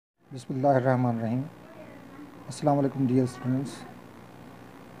Bismillahirrahmanirrahim. Assalamu alaikum dear students.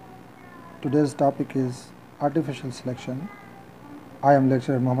 Today's topic is artificial selection. I am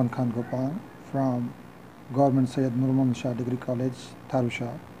lecturer Muhammad Khan Gopal from Government Syed Nur Muhammad Shah Degree College,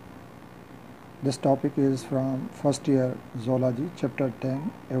 Tharusha. This topic is from first year Zoology, chapter 10,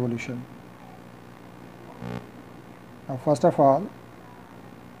 Evolution. Now, first of all,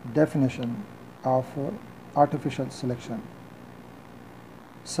 definition of artificial selection.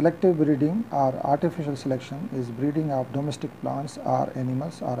 Selective breeding or artificial selection is breeding of domestic plants or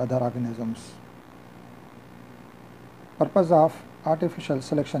animals or other organisms. Purpose of artificial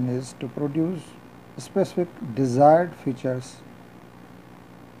selection is to produce specific desired features.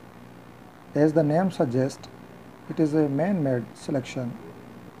 As the name suggests, it is a man-made selection.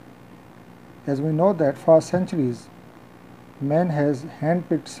 As we know that for centuries, man has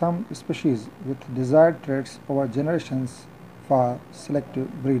handpicked some species with desired traits over generations for selective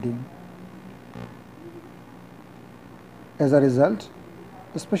breeding. As a result,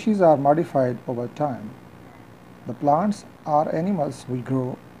 the species are modified over time. The plants or animals we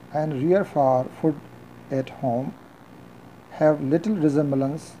grow and rear for food at home have little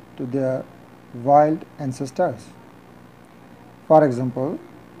resemblance to their wild ancestors. For example,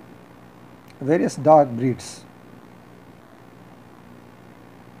 various dog breeds.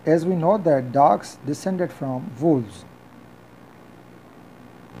 As we know that dogs descended from wolves.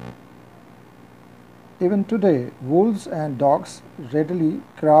 Even today, wolves and dogs readily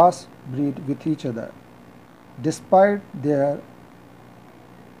cross-breed with each other. Despite their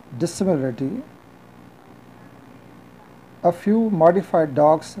dissimilarity, a few modified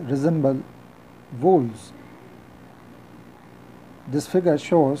dogs resemble wolves. This figure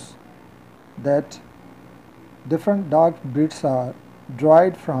shows that different dog breeds are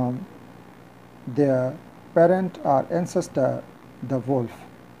derived from their parent or ancestor, the wolf.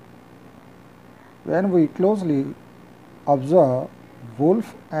 When we closely observe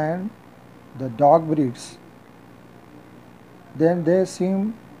wolf and the dog breeds, then they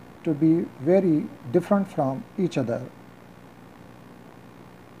seem to be very different from each other.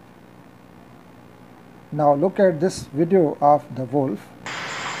 Now look at this video of the wolf.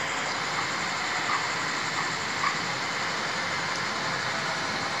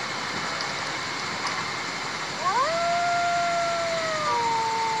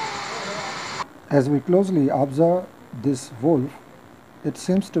 As we closely observe this wolf, it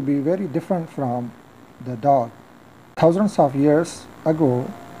seems to be very different from the dog. Thousands of years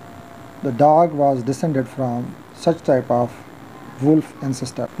ago, the dog was descended from such type of wolf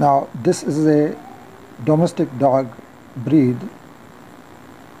ancestor. Now, this is a domestic dog breed.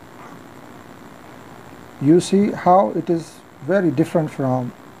 You see how it is very different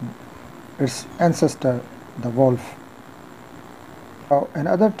from its ancestor, the wolf.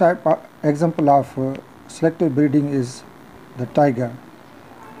 Another example of selective breeding is the tiger.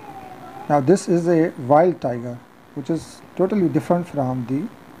 Now this is a wild tiger which is totally different from the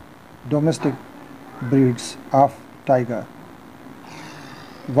domestic breeds of tiger.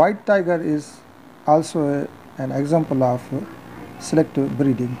 White tiger is also an example of selective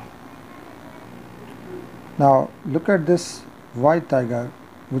breeding. Now look at this white tiger,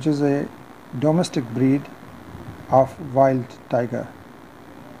 which is a domestic breed of wild tiger.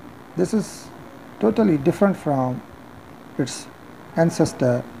 This is totally different from its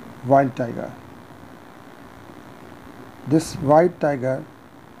ancestor, wild tiger. This white tiger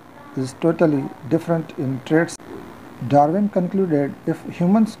is totally different in traits. Darwin concluded if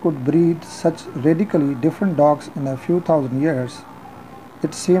humans could breed such radically different dogs in a few thousand years,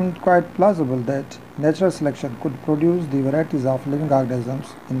 it seemed quite plausible that natural selection could produce the varieties of living organisms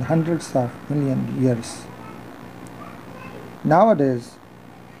in hundreds of million years. Nowadays,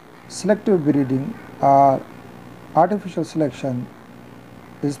 selective breeding or artificial selection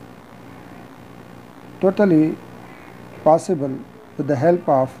is totally possible with the help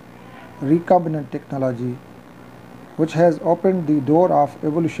of recombinant technology, which has opened the door of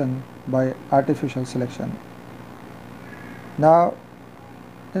evolution by artificial selection. Now,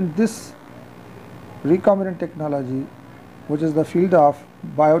 in this recombinant technology, which is the field of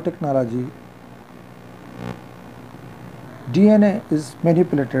biotechnology, DNA is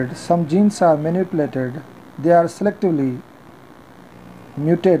manipulated, some genes are manipulated, they are selectively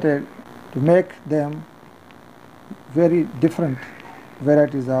mutated to make them very different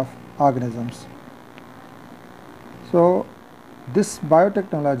varieties of organisms. So this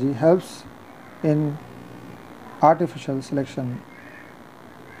biotechnology helps in artificial selection.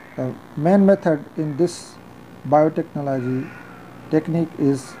 The main method in this biotechnology technique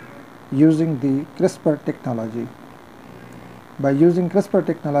is using the CRISPR technology. By using CRISPR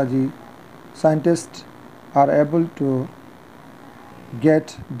technology, scientists are able to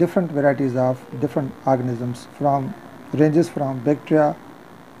get different varieties of different organisms from ranges from bacteria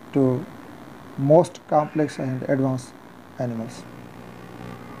to most complex and advanced animals.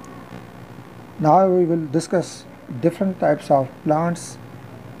 Now we will discuss different types of plants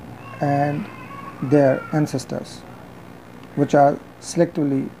and their ancestors, which are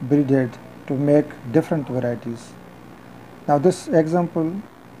selectively breeded to make different varieties. Now this example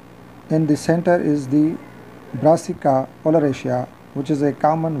in the center is the Brassica oleracea, which is a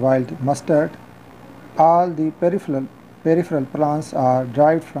common wild mustard. All the peripheral plants are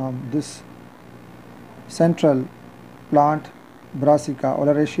derived from this central plant, Brassica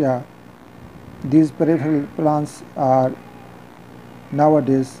oleracea. These peripheral plants are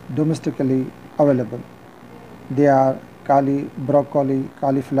nowadays domestically available. They are kale, broccoli,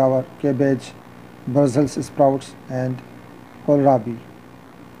 cauliflower, cabbage, Brussels sprouts, and kohlrabi.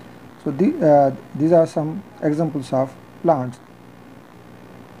 So these are some examples of plants.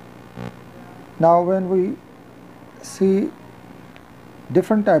 Now when we see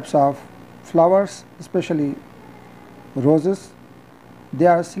different types of flowers, especially roses, they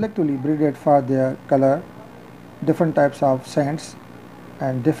are selectively breeded for their color, different types of scents,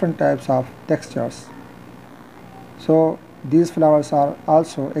 and different types of textures. So these flowers are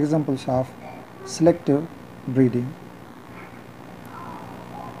also examples of selective breeding.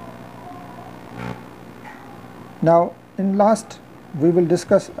 Now in last we will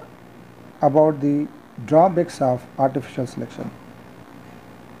discuss about the drawbacks of artificial selection.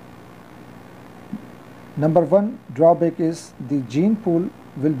 Number one drawback is the gene pool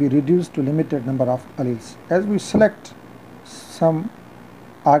will be reduced to limited number of alleles. As we select some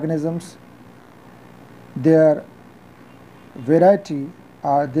organisms, their variety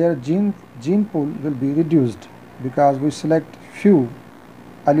or their gene pool will be reduced because we select few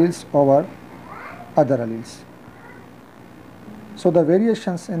alleles over other alleles. So the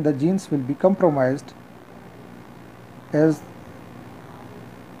variations in the genes will be compromised as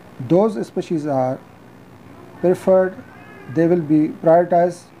those species are preferred, they will be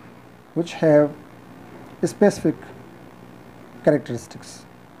prioritized which have specific characteristics.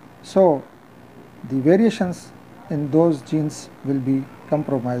 So the variations in those genes will be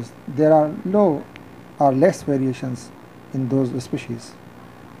compromised. There are low or less variations in those species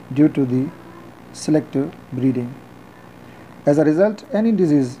due to the selective breeding. As a result, any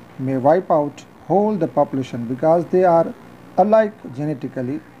disease may wipe out whole the population because they are alike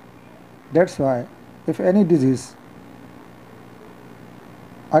genetically. That's why if any disease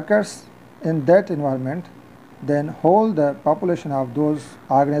occurs in that environment, then whole the population of those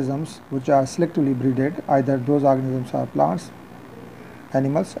organisms which are selectively breeded, either those organisms are plants,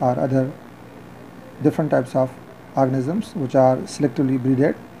 animals, or other different types of organisms which are selectively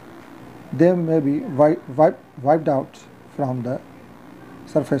breeded, they may be wiped out from the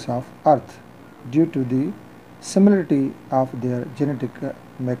surface of earth due to the similarity of their genetic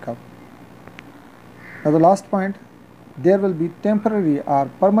makeup. Now the last point, there will be temporary or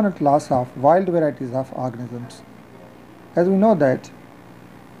permanent loss of wild varieties of organisms. As we know that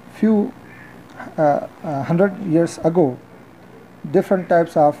few 100 years ago, different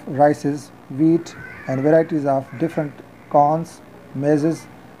types of rices, wheat, and varieties of different corns, maize,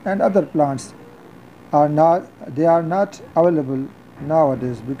 and other plants are not available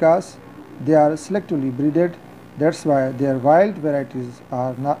nowadays because they are selectively breeded. That's why their wild varieties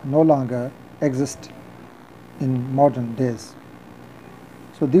are no longer exist in modern days.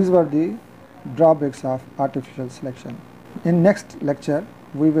 So these were the drawbacks of artificial selection. In next lecture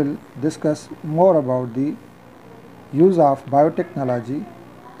we will discuss more about the use of biotechnology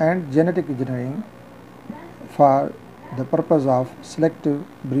and genetic engineering for the purpose of selective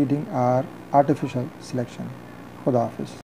breeding or artificial selection. Khuda Hafiz.